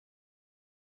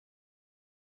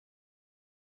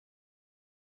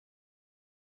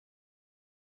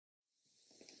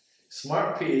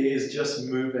SmartPA is just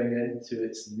moving into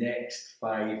its next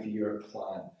 5-year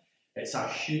plan. It's a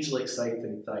hugely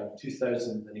exciting time.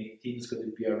 2018 is going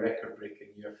to be a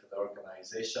record-breaking year for the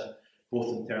organisation,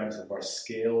 both in terms of our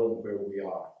scale and where we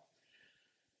are.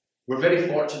 We're very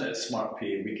fortunate at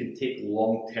SmartPA. We can take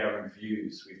long-term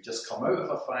views. We've just come out of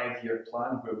a 5-year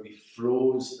plan where we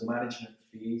froze the management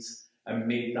fees and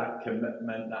made that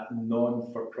commitment, that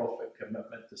non-for-profit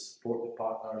commitment to support the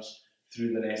partners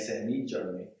through their SME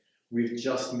journey. We've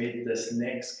just made this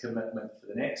next commitment for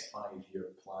the next 5-year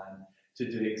plan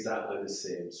to do exactly the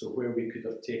same. So where we could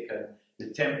have taken the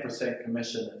 10%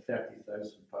 commission at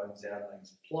 £30,000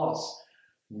 earnings plus,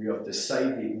 we have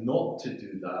decided not to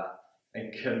do that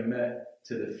and commit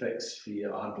to the fixed fee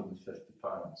at £150.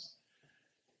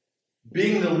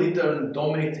 Being the leader and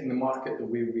dominating the market the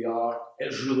way we are,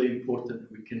 it's really important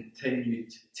that we continue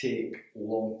to take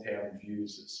long-term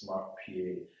views at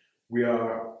SmartPA. We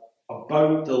are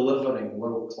about delivering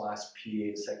world-class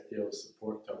PA secretarial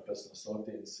support to our business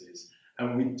audiences,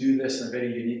 and we do this in a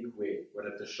very unique way.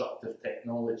 We're a disruptive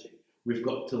technology. We've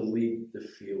got to lead the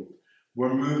field.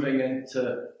 We're moving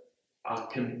into a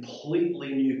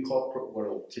completely new corporate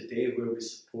world today where we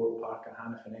support Parker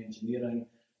Hannifin Engineering,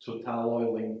 Total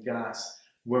Oil and Gas.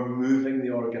 We're moving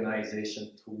the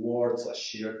organisation towards a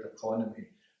shared economy,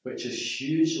 which is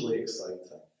hugely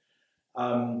exciting.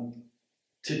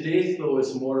 Today, though,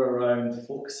 is more around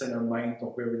focusing our mind on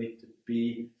where we need to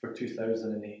be for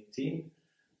 2018.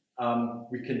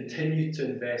 We continue to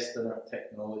invest in our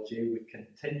technology. We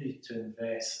continue to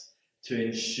invest to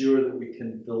ensure that we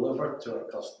can deliver to our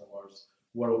customers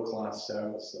world-class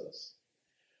services.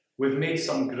 We've made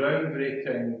some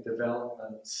groundbreaking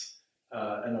developments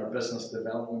in our business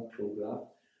development programme,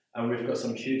 and we've got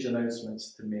some huge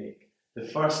announcements to make. The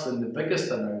first and the biggest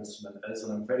announcement is,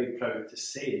 and I'm very proud to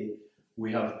say,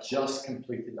 we have just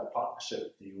completed a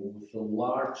partnership deal with the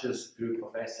largest group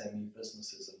of SME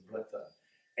businesses in Britain,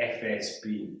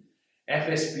 FSB.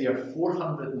 FSB are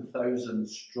 400,000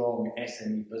 strong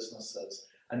SME businesses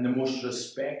and the most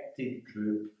respected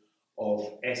group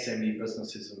of SME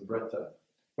businesses in Britain.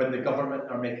 When the government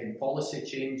are making policy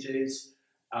changes,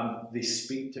 they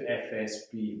speak to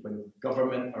FSB. When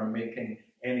government are making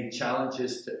any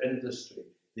challenges to industry,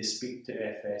 they speak to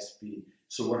FSB.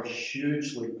 So we're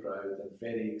hugely proud and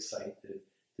very excited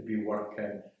to be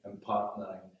working and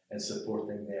partnering and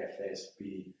supporting the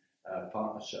FSB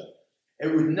partnership.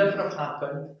 It would never have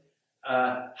happened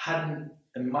hadn't,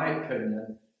 in my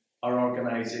opinion, our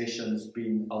organisations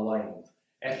been aligned.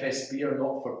 FSB are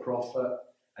not for profit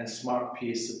and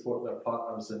SmartPA support their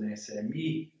partners in the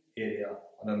SME area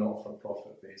on a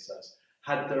not-for-profit basis.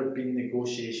 Had there been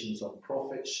negotiations on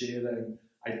profit sharing,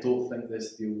 I don't think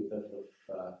this deal would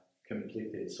ever have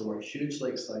completed. So we're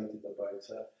hugely excited about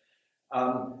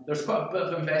it. There's quite a bit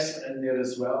of investment in there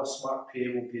as well.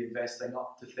 SmartPA will be investing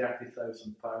up to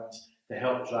 £30,000 to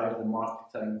help drive the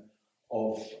marketing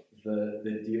of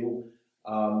the deal.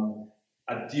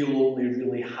 A deal only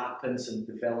really happens and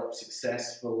develops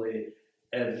successfully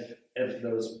if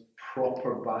there's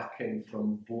proper backing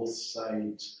from both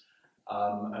sides.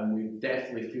 And we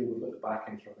definitely feel we've got the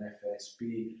backing from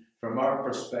FSB. From our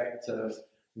perspective,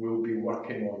 we'll be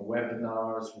working on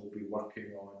webinars, we'll be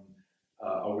working on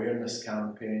awareness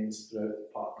campaigns throughout the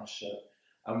partnership,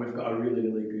 and we've got a really,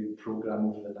 really good programme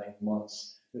over the 9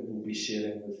 months that we'll be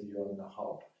sharing with you on the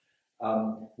Hub.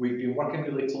 We've been working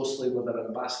really closely with our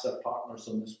ambassador partners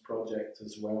on this project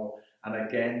as well, and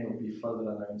again there'll be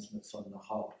further announcements on the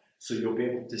Hub, so you'll be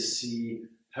able to see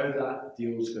how that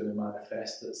deal is going to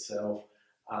manifest itself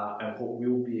and what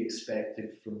will be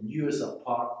expected from you as a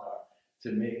partner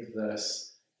to make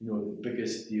this, the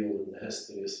biggest deal in the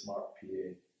history of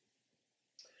SmartPA.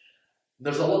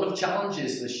 There's a lot of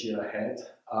challenges this year ahead.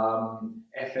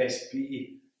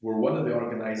 FSB were one of the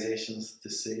organisations to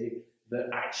say that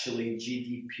actually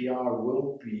GDPR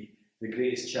will be the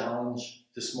greatest challenge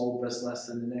to small business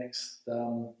in the next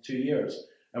 2 years.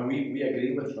 And we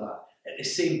agree with that. At the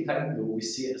same time, though, we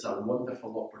see it as a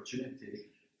wonderful opportunity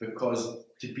because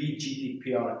to be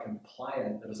GDPR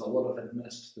compliant, there is a lot of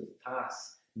administrative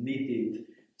tasks needed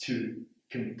to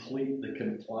complete the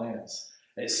compliance.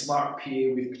 At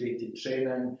SmartPA, we've created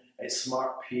training. At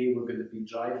SmartPA, we're going to be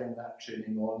driving that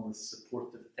training on with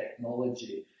supportive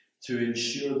technology to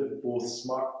ensure that both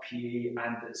SmartPA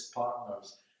and its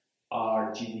partners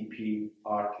are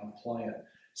GDPR compliant.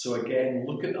 So again,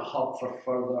 look at the Hub for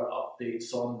further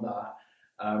updates on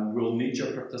that. We'll need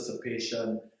your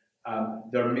participation.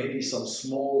 There may be some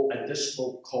small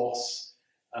additional costs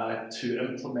to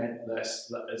implement this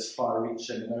that is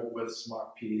far-reaching and out with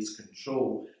SmartPA's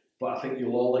control, but I think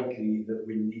you'll all agree that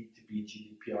we need to be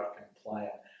GDPR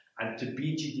compliant. And to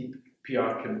be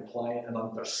GDPR compliant and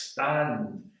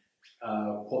understand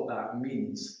what that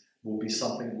means will be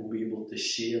something we'll be able to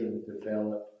share and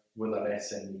develop with our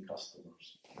SME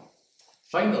customers.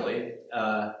 Finally,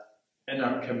 in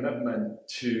our commitment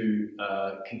to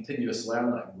continuous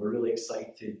learning, we're really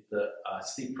excited that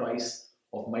Steve Price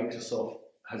of Microsoft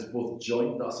has both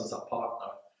joined us as a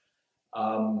partner,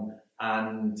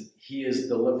 and he is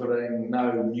delivering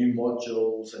now new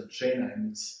modules and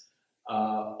trainings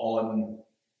on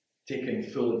taking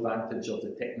full advantage of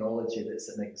the technology that's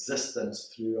in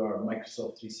existence through our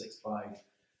Microsoft 365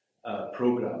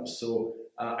 program. So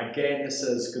again, this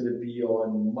is going to be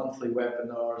on monthly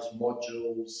webinars,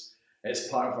 modules. It's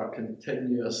part of our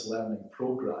continuous learning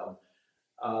program.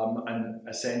 And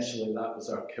essentially that was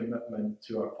our commitment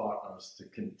to our partners, to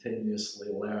continuously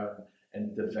learn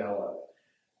and develop.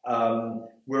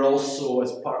 We're also,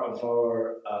 as part of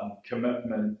our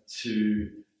commitment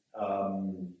to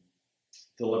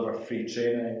deliver free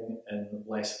training in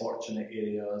less fortunate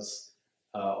areas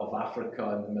of Africa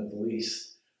and the Middle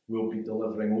East, we'll be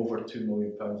delivering over £2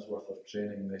 million worth of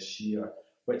training this year,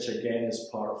 which again is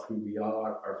part of who we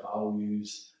are, our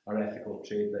values, our ethical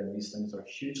trading. These things are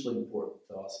hugely important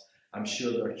to us. I'm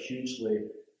sure they're hugely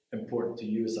important to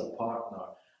you as a partner.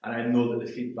 And I know that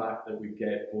the feedback that we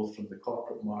get both from the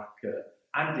corporate market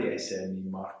and the SME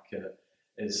market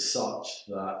is such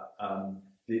that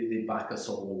they back us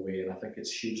all the way. And I think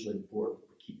it's hugely important that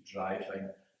we keep driving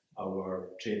our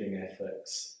trading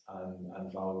ethics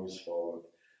and values forward.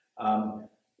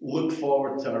 Look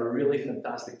forward to a really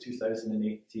fantastic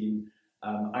 2018.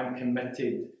 I'm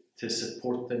committed to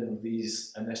supporting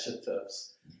these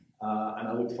initiatives, and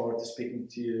I look forward to speaking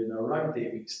to you in around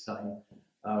 8 weeks' time,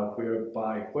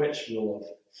 which we'll have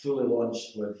fully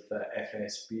launched with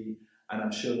FSB, and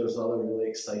I'm sure there's other really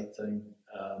exciting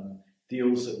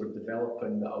deals that we're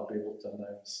developing that I'll be able to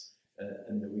announce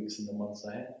in the weeks and the months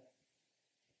ahead.